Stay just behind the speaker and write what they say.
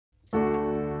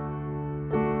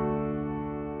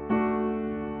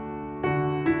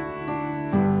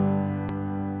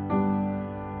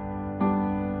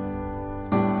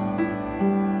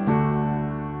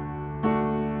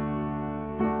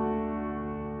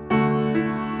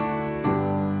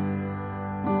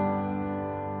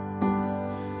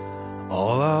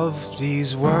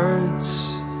these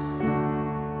words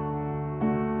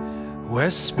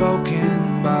were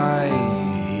spoken by,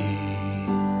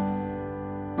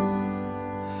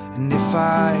 and if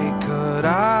I could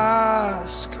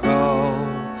ask, oh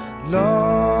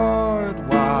Lord,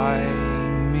 why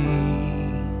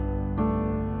me?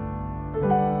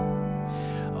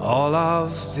 All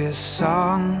of this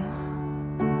song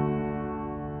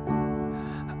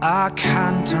I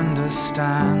can't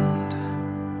understand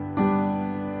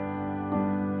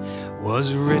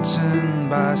was written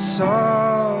by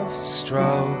soft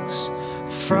strokes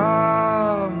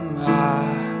from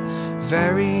a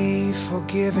very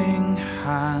forgiving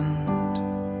hand.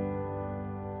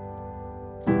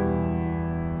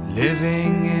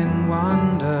 Living in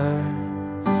wonder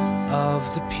of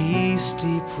the peace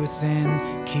deep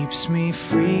within keeps me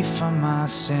free from my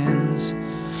sins.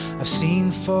 I've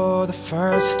seen for the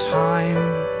first time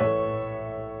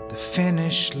the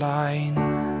finish line.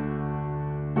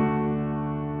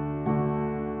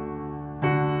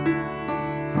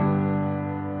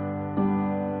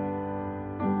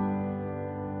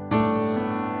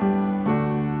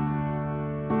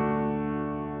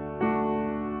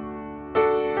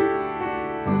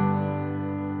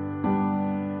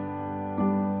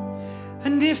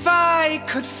 And if I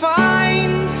could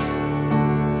find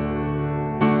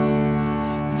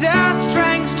the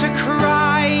strength to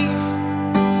cry,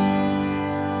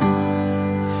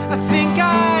 I think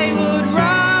I would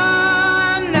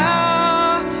run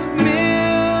a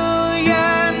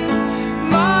million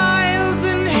miles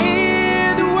and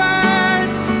hear the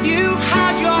words, you've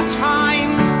had your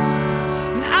time.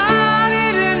 And I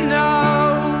didn't know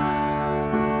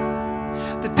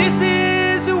that this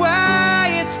is the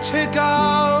way it's to go.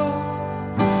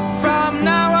 From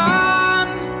now on,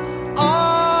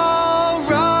 all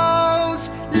roads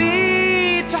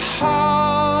lead to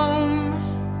home.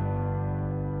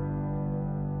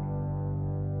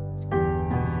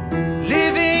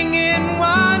 Living in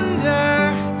wonder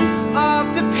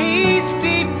of the peace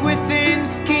deep within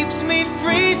keeps me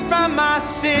free from my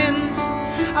sins.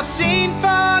 I've seen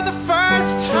for the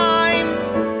first time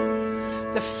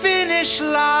the finish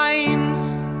line.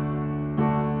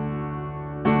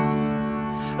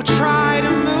 I try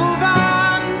to move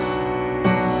on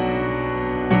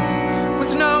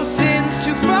with no sins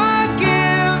to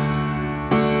forgive.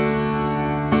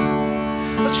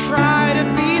 I try to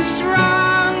be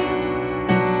strong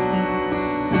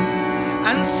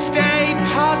and stay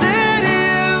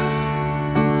positive,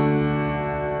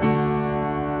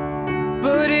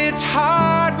 but it's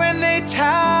hard when they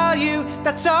tell you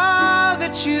that's all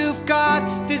that you've got.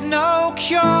 There's no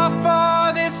cure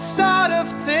for this sort of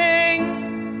thing.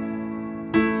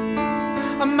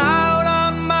 I'm out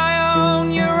on my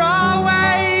own, you're all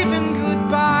waving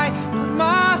goodbye, but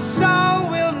my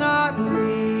soul will not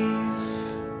leave.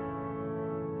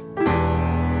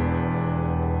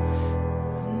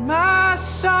 My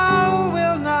soul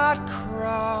will not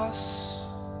cross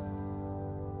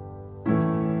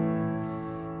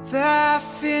the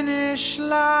finish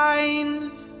line.